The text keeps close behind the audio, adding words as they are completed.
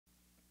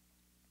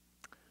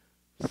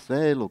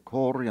Se lo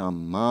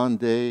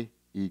coriamande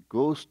I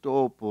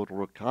gusto por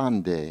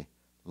rocande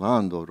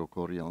lando do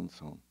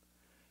corionson.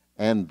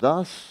 And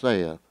thus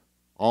saith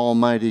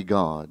Almighty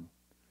God,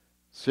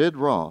 Sid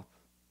Roth,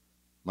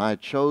 my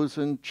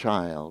chosen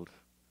child,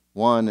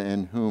 one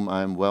in whom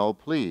I'm well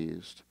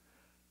pleased.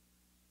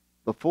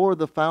 Before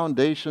the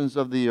foundations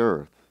of the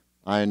earth,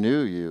 I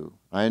knew you.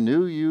 I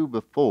knew you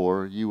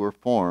before you were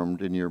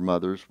formed in your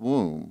mother's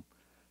womb.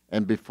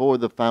 And before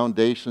the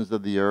foundations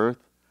of the earth,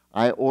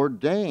 I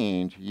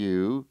ordained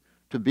you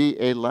to be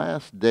a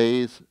last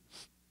days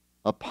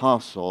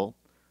apostle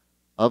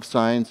of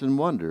signs and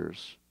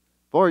wonders.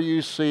 For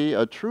you see,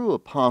 a true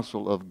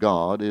apostle of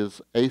God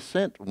is a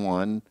sent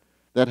one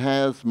that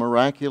has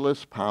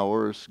miraculous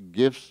powers,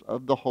 gifts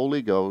of the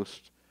Holy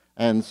Ghost,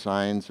 and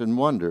signs and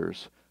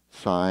wonders.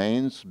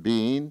 Signs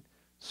being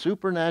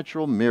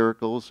supernatural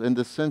miracles in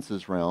the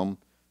senses realm,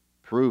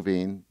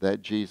 proving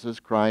that Jesus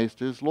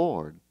Christ is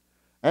Lord.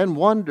 And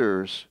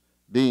wonders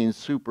being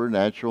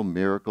supernatural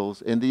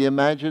miracles in the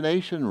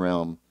imagination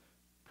realm,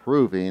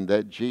 proving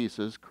that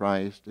Jesus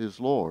Christ is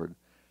Lord.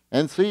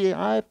 And see,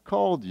 I've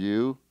called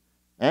you,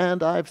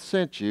 and I've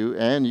sent you,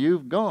 and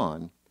you've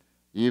gone.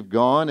 You've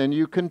gone, and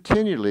you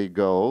continually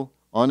go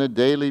on a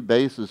daily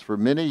basis for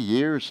many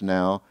years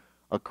now,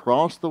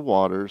 across the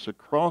waters,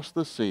 across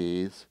the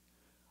seas,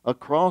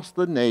 across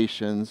the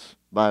nations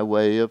by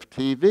way of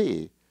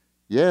TV.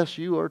 Yes,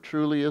 you are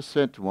truly a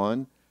sent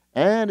one,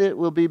 and it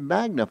will be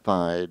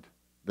magnified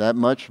that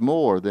much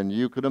more than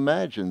you could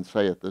imagine,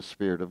 saith the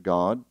Spirit of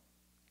God.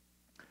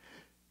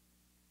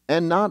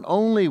 And not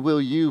only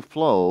will you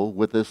flow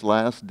with this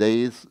last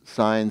day's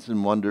signs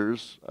and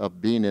wonders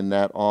of being in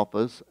that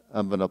office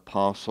of an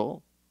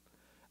apostle,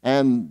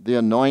 and the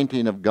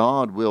anointing of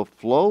God will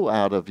flow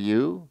out of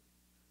you,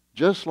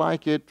 just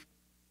like it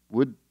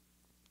would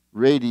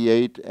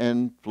radiate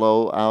and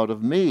flow out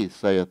of me,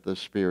 saith the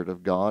Spirit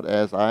of God,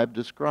 as I've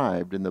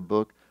described in the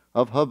book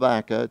of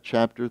Habakkuk,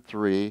 chapter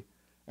 3,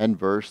 and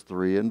verse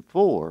 3 and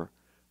 4,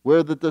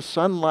 where that the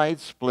sunlight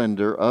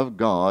splendor of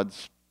God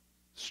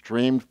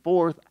streamed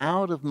forth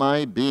out of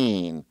my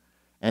being.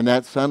 And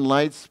that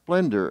sunlight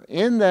splendor,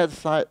 in that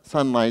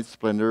sunlight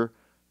splendor,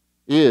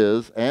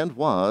 is and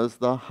was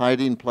the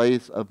hiding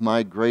place of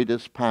my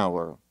greatest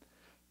power.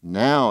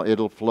 Now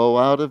it'll flow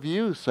out of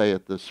you,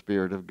 saith the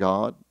Spirit of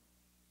God.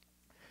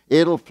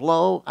 It'll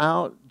flow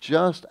out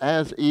just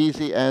as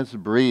easy as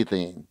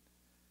breathing.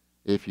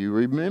 If you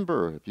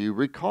remember, if you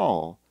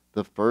recall,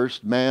 the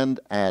first man,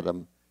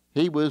 Adam,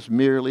 he was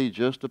merely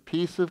just a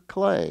piece of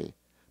clay,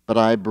 but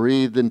I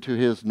breathed into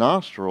his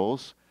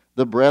nostrils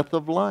the breath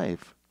of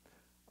life.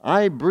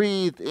 I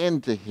breathed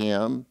into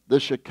him the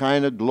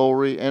Shekinah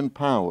glory and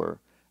power.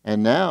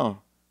 And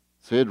now,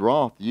 Sid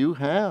Roth, you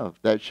have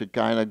that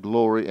Shekinah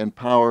glory and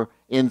power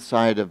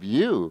inside of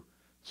you,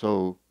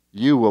 so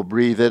you will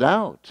breathe it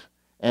out.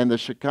 And the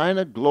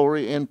Shekinah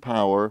glory and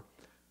power,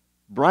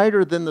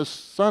 brighter than the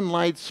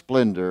sunlight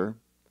splendor,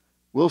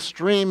 will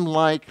stream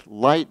like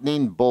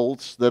lightning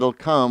bolts that'll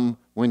come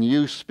when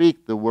you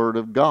speak the word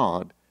of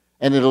God.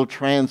 And it'll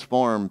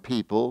transform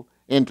people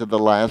into the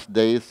last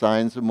days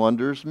signs and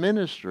wonders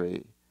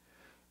ministry.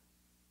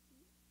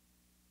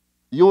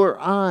 Your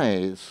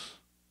eyes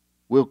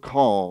will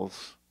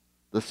cause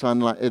the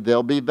sunlight.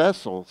 There'll be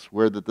vessels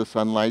where the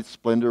sunlight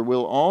splendor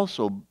will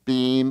also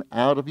beam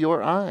out of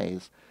your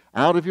eyes,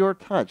 out of your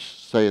touch,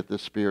 saith the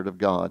Spirit of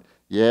God.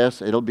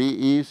 Yes, it'll be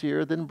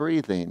easier than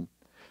breathing.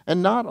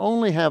 And not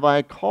only have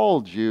I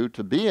called you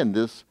to be in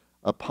this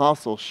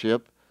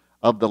apostleship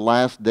of the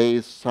last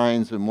days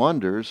signs and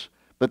wonders,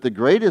 but the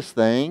greatest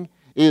thing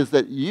is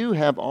that you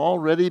have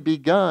already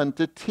begun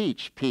to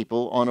teach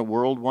people on a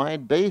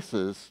worldwide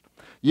basis.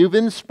 You've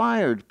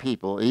inspired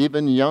people,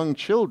 even young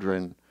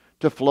children,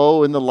 to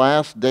flow in the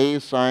last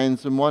days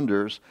signs and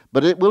wonders,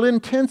 but it will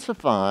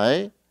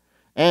intensify,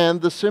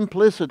 and the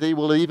simplicity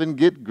will even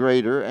get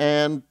greater,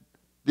 and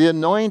the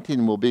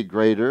anointing will be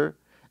greater.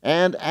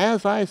 And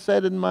as I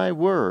said in my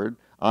word,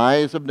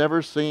 eyes have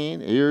never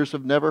seen, ears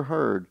have never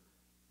heard.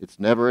 It's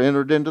never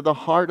entered into the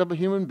heart of a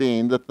human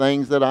being the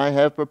things that I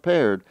have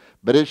prepared.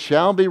 But it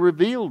shall be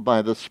revealed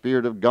by the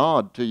Spirit of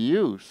God to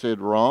you, Sid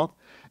Roth,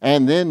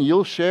 and then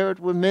you'll share it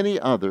with many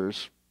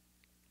others.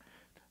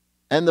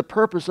 And the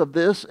purpose of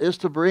this is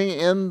to bring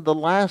in the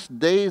last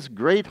days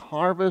great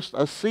harvest,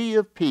 a sea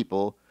of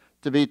people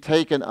to be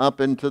taken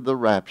up into the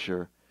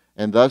rapture.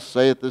 And thus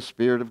saith the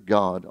Spirit of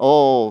God.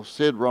 Oh,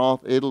 Sid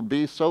Roth, it'll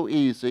be so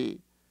easy.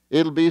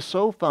 It'll be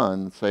so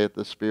fun, saith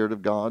the Spirit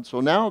of God.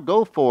 So now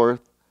go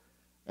forth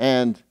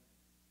and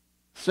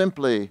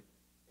simply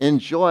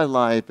enjoy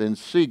life and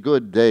see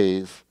good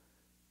days,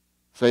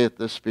 saith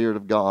the Spirit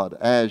of God,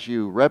 as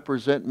you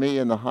represent me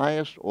in the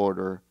highest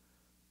order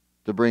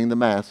to bring the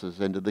masses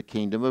into the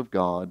kingdom of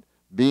God,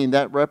 being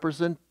that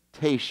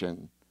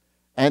representation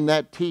and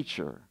that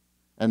teacher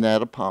and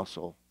that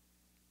apostle.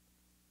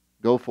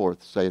 Go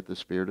forth, saith the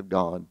Spirit of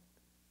God,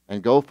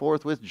 and go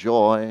forth with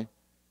joy,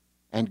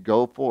 and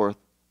go forth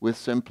with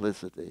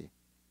simplicity.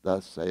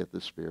 Thus saith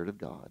the Spirit of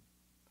God.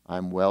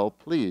 I'm well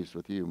pleased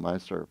with you, my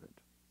servant.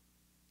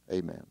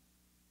 Amen.